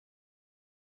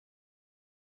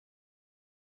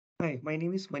Hi, my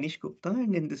name is Manish Gupta,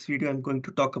 and in this video, I'm going to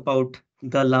talk about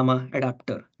the Llama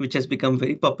Adapter, which has become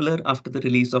very popular after the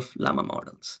release of Llama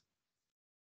models.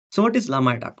 So what is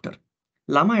Llama Adapter?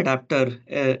 Llama Adapter,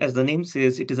 as the name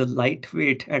says, it is a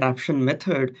lightweight adaption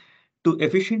method to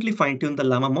efficiently fine-tune the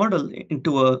Llama model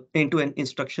into an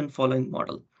instruction following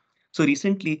model. So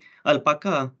recently,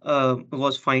 Alpaca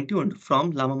was fine-tuned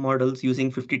from Llama models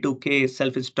using 52K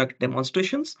self-instruct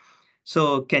demonstrations.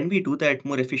 So can we do that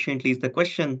more efficiently is the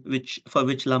question for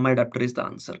which Llama Adapter is the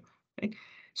answer, right?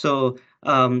 So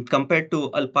compared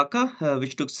to Alpaca,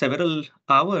 which took several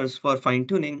hours for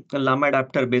fine-tuning, the Llama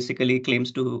Adapter basically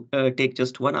claims to take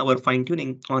just 1 hour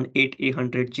fine-tuning on 8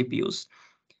 A100 GPUs.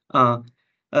 Uh,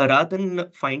 Rather than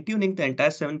fine-tuning the entire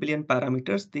 7 billion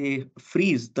parameters, they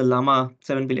freeze the Llama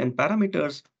 7 billion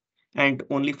parameters and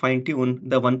only fine-tune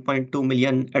the 1.2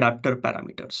 million adapter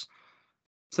parameters.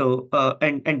 So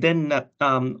and then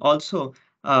also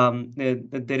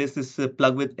there is this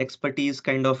plug with expertise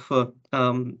kind of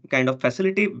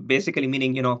facility, basically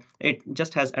meaning it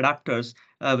just has adapters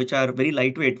which are very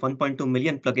lightweight, 1.2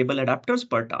 million pluggable adapters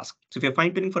per task. So if you're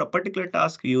fine tuning for a particular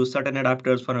task, you use certain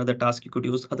adapters. For another task, you could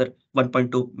use other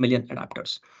 1.2 million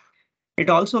adapters. It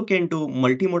also can do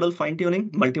multimodal fine tuning,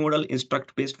 multimodal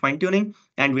instruct based fine tuning,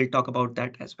 and we'll talk about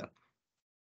that as well.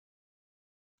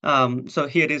 So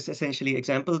here is essentially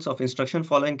examples of instruction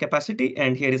following capacity,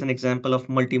 and here is an example of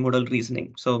multimodal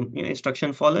reasoning. So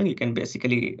instruction following, you can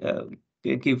basically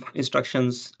give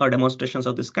instructions or demonstrations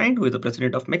of this kind with the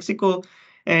president of Mexico,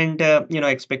 and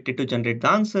expect it to generate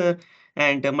the answer.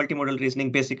 And multimodal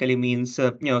reasoning basically means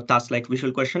tasks like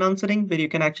visual question answering, where you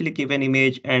can actually give an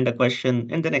image and a question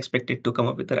and then expect it to come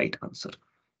up with the right answer.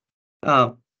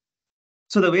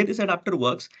 So the way this adapter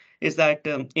works is that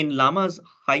in Llama's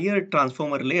higher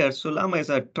transformer layers, so Llama is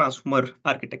a transformer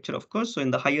architecture, of course. So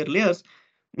in the higher layers,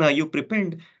 you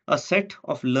prepend a set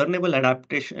of learnable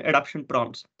adaptation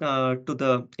prompts to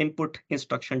the input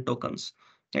instruction tokens.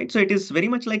 Right. So it is very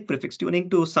much like prefix tuning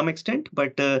to some extent,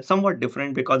 but somewhat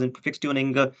different, because in prefix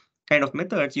tuning kind of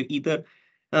methods, you either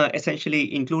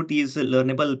essentially include these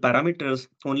learnable parameters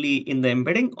only in the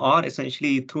embedding, or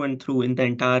essentially through and through in the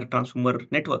entire transformer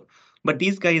network. But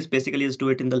these guys basically just do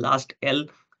it in the last L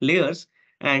layers.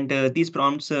 And these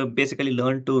prompts basically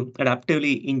learn to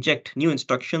adaptively inject new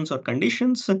instructions or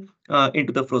conditions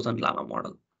into the frozen Llama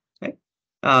model. Right?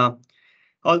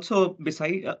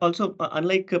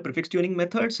 Unlike prefix tuning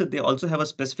methods, they also have a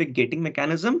specific gating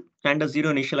mechanism and a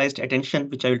zero-initialized attention,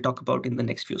 which I will talk about in the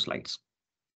next few slides.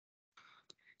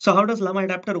 So how does Llama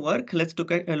Adapter work? Let's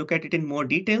look at it in more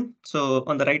detail. So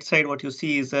on the right side, what you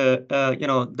see is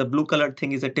the blue colored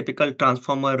thing is a typical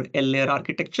transformer L layer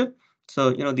architecture.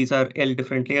 So these are L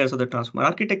different layers of the transformer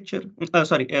architecture.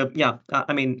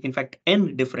 I mean, in fact,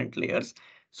 N different layers.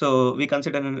 So we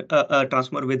consider a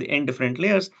transformer with N different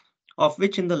layers, of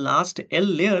which in the last L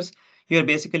layers, you're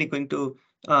basically going to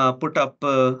you're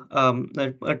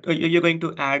going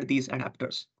to add these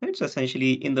adapters. Right? So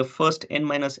essentially in the first N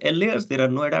minus L layers, there are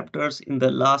no adapters. In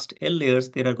the last L layers,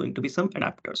 there are going to be some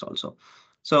adapters also.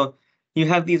 So you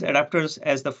have these adapters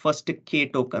as the first K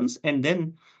tokens, and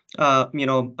then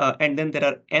and then there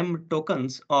are M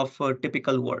tokens of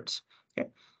typical words. Okay.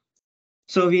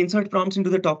 So we insert prompts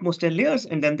into the topmost L layers,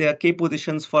 and then there are K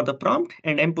positions for the prompt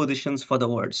and M positions for the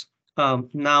words.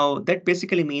 Now that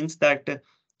basically means that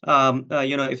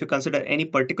if you consider any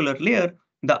particular layer,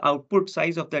 the output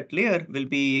size of that layer will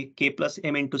be K plus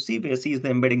M into C, where C is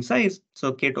the embedding size.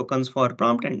 So K tokens for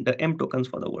prompt and the M tokens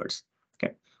for the words.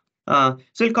 Okay.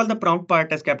 So we'll call the prompt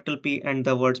part as capital P and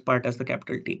the words part as the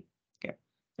capital T. Okay.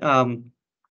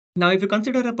 Now, if you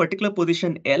consider a particular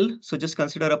position L, so just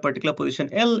consider a particular position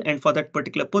L, and for that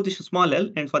particular position, small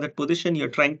l, and for that position, you're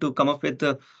trying to come up with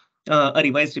a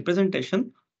revised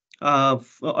representation, a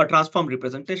transform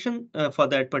representation for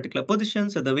that particular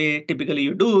position. So the way typically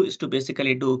you do is to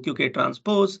basically do QK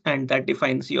transpose, and that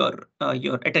defines your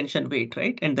attention weight,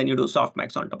 right? And then you do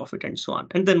softmax on top of it, and so on,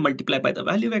 and then multiply by the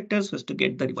value vectors so as to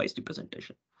get the revised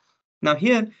representation. Now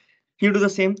here, you do the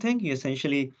same thing. You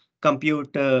essentially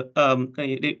compute the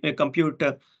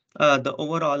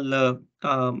overall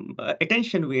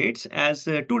attention weights as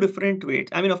two different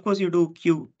weights. I mean, of course, you do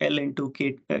QL into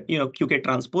K, QK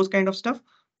transpose kind of stuff,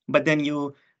 but then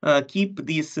you keep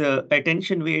these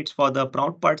attention weights for the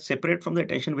prompt part separate from the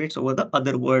attention weights over the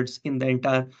other words in the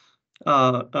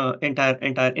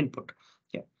entire input.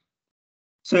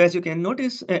 So as you can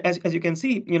notice, as you can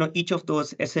see, each of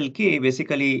those SLK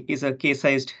basically is a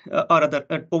k-sized, or other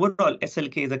overall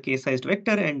SLK is a k-sized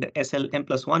vector, and SLM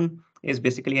plus 1 is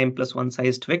basically M plus 1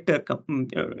 sized vector,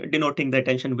 denoting the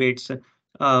attention weights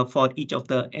for each of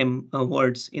the M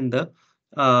words in the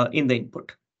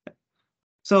input.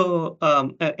 So,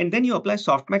 and then you apply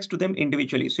softmax to them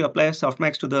individually. So you apply a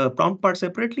softmax to the prompt part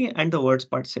separately and the words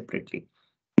part separately.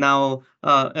 Now,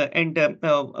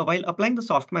 while applying the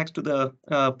softmax to the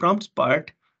prompts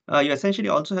part, you essentially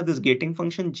also have this gating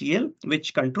function GL,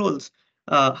 which controls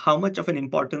how much of an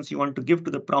importance you want to give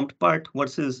to the prompt part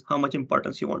versus how much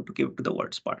importance you want to give to the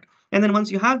words part. And then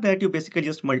once you have that, you basically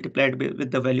just multiply it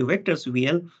with the value vectors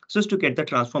VL so as to get the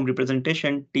transform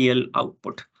representation TL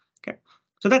output. Okay,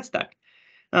 so that's that.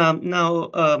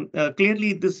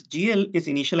 Clearly, this GL is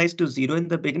initialized to 0 in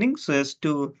the beginning so as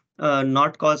to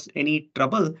not cause any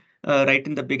trouble right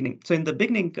in the beginning. So in the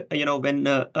beginning, when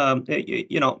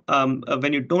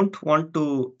you don't want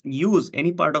to use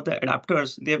any part of the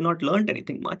adapters, they have not learned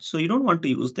anything much, so you don't want to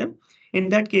use them. In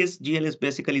that case, GL is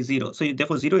basically 0. So you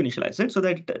therefore 0 initialize it so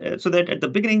that at the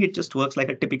beginning it just works like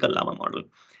a typical Llama model.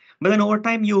 But then over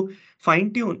time you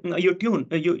fine tune,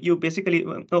 you basically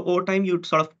over time you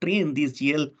sort of train these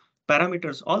GL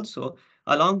parameters also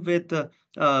along with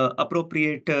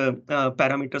appropriate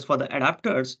parameters for the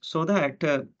adapters so that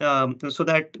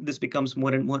this becomes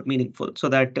more and more meaningful, so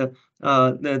that the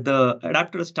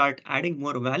adapters start adding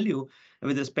more value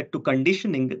with respect to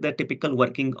conditioning the typical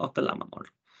working of the Llama model.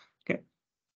 Okay.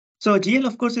 So GL,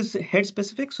 of course, is head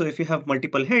specific. So if you have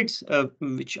multiple heads,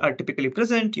 which are typically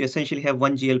present, you essentially have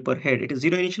one GL per head. It is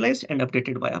zero initialized and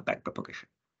updated via backpropagation.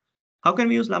 How can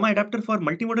we use Llama Adapter for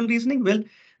multimodal reasoning? Well,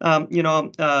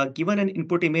 given an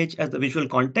input image as the visual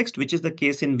context, which is the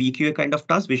case in VQA kind of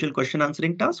task, visual question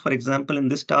answering task. For example, in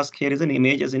this task, here is an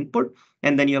image as input,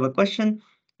 and then you have a question.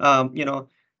 There's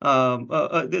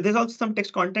also some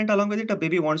text content along with it. A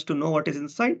baby wants to know what is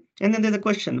inside, and then there's a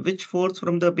question: which force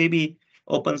from the baby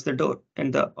opens the door?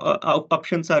 And the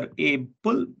options are A,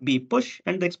 pull, B, push,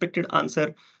 and the expected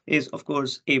answer is, of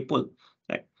course, A, pull.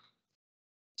 Right.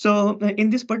 So in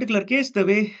this particular case, the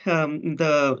way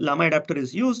the Llama adapter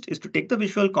is used is to take the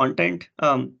visual content.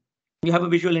 You have a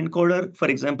visual encoder. For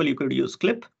example, you could use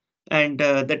clip, and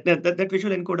that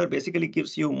visual encoder basically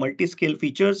gives you multi-scale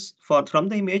features from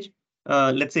the image.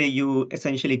 Let's say you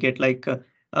essentially get like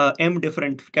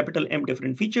capital M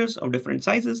different features of different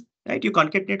sizes, right? You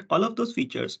concatenate all of those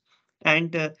features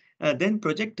and then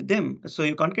project them. So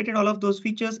you concatenate all of those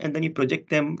features and then you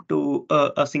project them to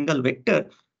a single vector,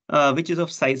 which is of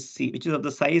size C, which is of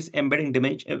the size embedding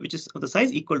dimension, which is of the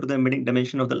size equal to the embedding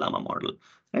dimension of the Llama model,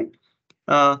 right?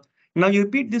 Now you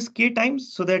repeat this k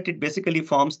times so that it basically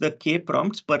forms the k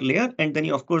prompts per layer, and then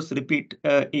you of course repeat,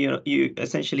 you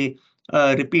essentially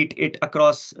repeat it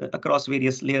across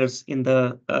various layers in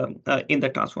the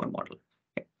transformer model.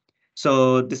 Okay.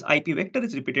 So this IP vector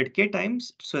is repeated k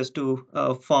times so as to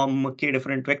form k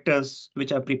different vectors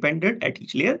which are prepended at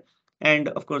each layer. And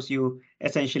of course, you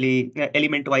essentially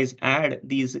element-wise add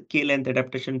these k-length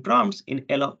adaptation prompts in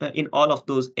all of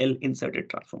those L inserted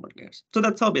transformer layers. So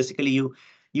that's how basically you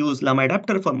use Llama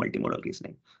Adapter for multimodal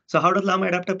reasoning. So how does Llama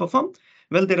Adapter perform?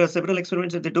 Well, there are several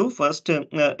experiments that they do. First, but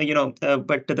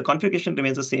the configuration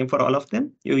remains the same for all of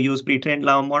them. You use pre-trained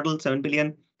Llama model 7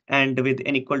 billion and with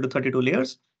n equal to 32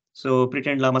 layers. So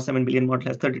pre-trained Llama 7 billion model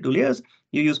has 32 layers.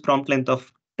 You use prompt length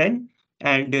of 10,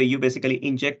 and you basically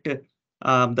inject the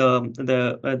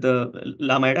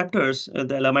Llama adapters,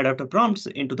 the Llama adapter prompts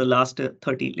into the last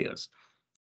 30 layers.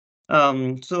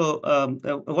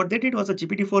 What they did was a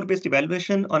GPT-4 based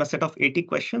evaluation on a set of 80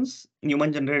 questions,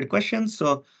 human generated questions.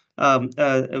 So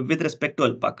with respect to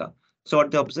Alpaca. So what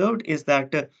they observed is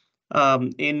that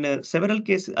in several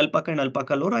cases, Alpaca and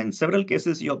Alpaca LoRa, in several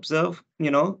cases, you observe,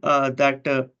 that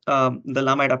the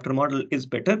Llama adapter model is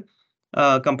better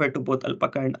compared to both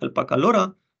Alpaca and Alpaca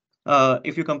LoRa.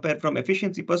 If you compare from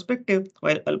efficiency perspective,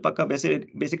 while Alpaca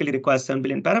basically requires 7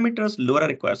 billion parameters, LoRa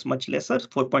requires much lesser,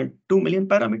 4.2 million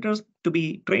parameters to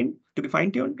be trained, to be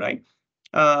fine-tuned, right?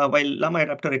 While Llama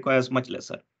adapter requires much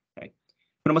lesser, right?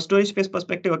 From a storage space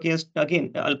perspective,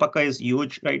 again, Alpaca is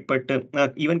huge, right? But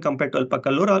even compared to Alpaca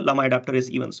LoRa, Llama adapter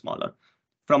is even smaller.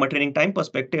 From a training time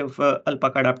perspective,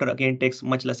 Alpaca adapter again takes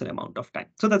much lesser amount of time.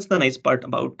 So that's the nice part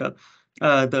about the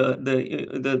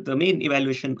main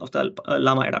evaluation of the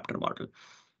Llama adapter model.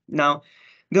 Now,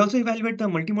 they also evaluate the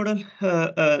multimodal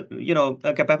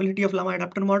capability of Llama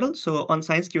adapter model. So on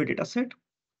ScienceQA dataset,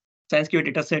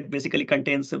 ScienceQA dataset basically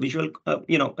contains a visual,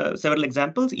 several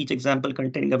examples, each example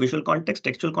containing a visual context,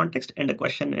 textual context, and a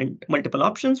question and multiple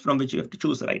options from which you have to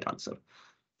choose the right answer.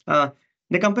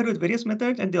 They compare with various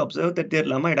methods and they observe that their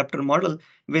Llama adapter model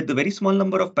with a very small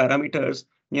number of parameters,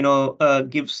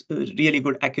 gives really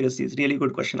good accuracies, really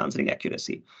good question answering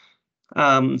accuracy.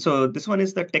 So this one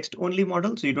is the text only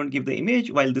model, so you don't give the image,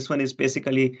 while this one is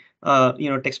basically,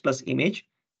 text plus image.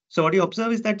 So what you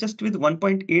observe is that just with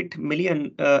 1.8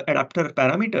 million adapter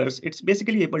parameters, it's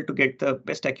basically able to get the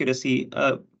best accuracy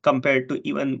compared to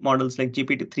even models like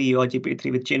GPT-3 or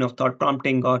GPT-3 with chain of thought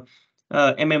prompting, or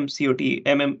MMCOT,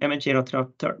 MM chain of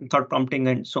thought prompting,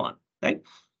 and so on, right?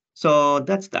 So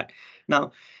that's that.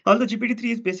 Now, although GPT-3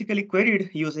 is basically queried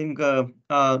using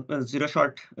zero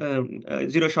shot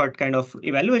kind of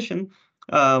evaluation,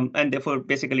 and therefore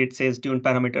basically it says tune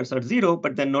parameters are 0,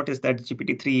 but then notice that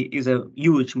GPT-3 is a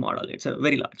huge model. It's a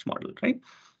very large model, right?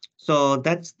 So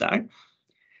that's that.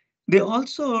 They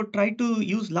also try to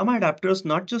use Llama adapters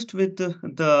not just with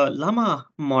the Llama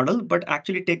model, but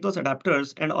actually take those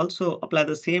adapters and also apply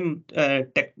the same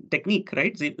technique,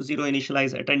 right? Zero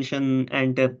initialize attention,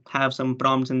 and have some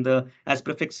prompts in the as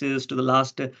prefixes to the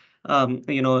last L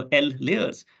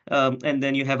layers, and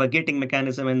then you have a gating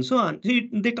mechanism and so on. So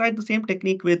they tried the same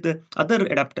technique with other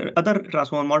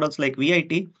transformer models like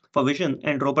VIT for vision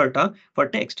and RoBERTa for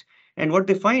text. And what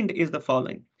they find is the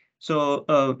following. So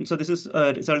this is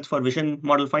results for vision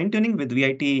model fine-tuning with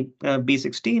VIT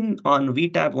B16 on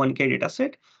VTab 1K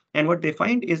dataset. And what they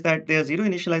find is that their zero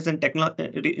initialization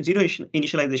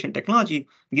technology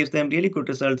gives them really good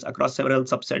results across several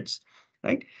subsets,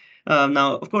 right?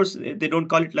 Now, of course, they don't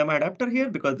call it Llama adapter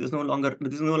here because this is no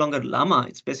longer Llama.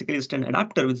 It's basically just an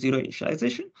adapter with zero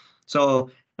initialization. So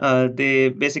they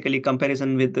basically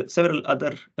comparison with several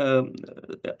other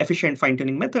efficient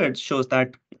fine-tuning methods shows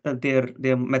that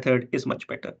their method is much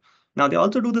better. Now they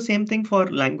also do the same thing for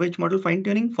language model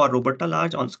fine-tuning for RoBERTa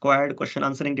large on squared question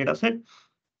answering dataset.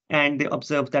 And they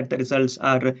observe that the results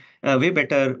are way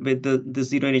better with the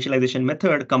zero initialization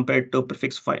method compared to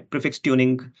prefix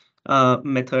tuning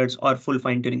methods or full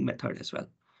fine-tuning method as well.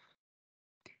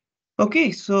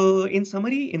 Okay, so in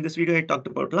summary, in this video, I talked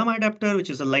about Llama Adapter, which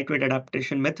is a lightweight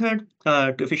adaptation method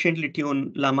to efficiently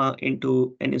tune Llama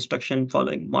into an instruction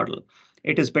following model.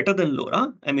 It is better than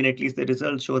LoRa. I mean, at least the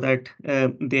results show that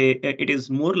it is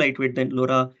more lightweight than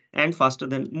LoRa and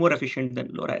more efficient than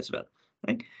LoRa as well,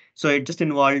 right? So it just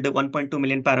involved 1.2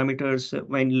 million parameters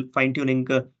when fine-tuning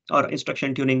or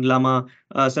instruction tuning Llama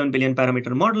 7 billion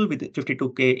parameter model with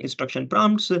 52K instruction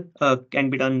prompts can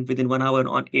be done within 1 hour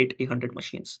on 8 A100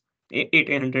 machines.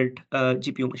 800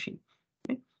 GPU machine.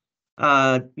 Okay.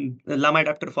 The Llama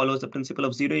adapter follows the principle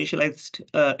of zero initialized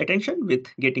attention with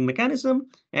gating mechanism,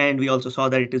 and we also saw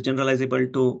that it is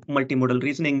generalizable to multimodal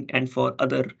reasoning and for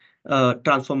other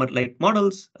transformer-like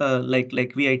models like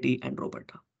VIT and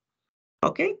RoBERTa.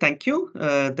 Okay, thank you.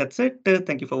 That's it.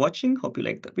 Thank you for watching. Hope you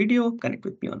liked the video. Connect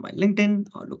with me on my LinkedIn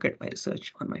or look at my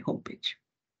research on my homepage.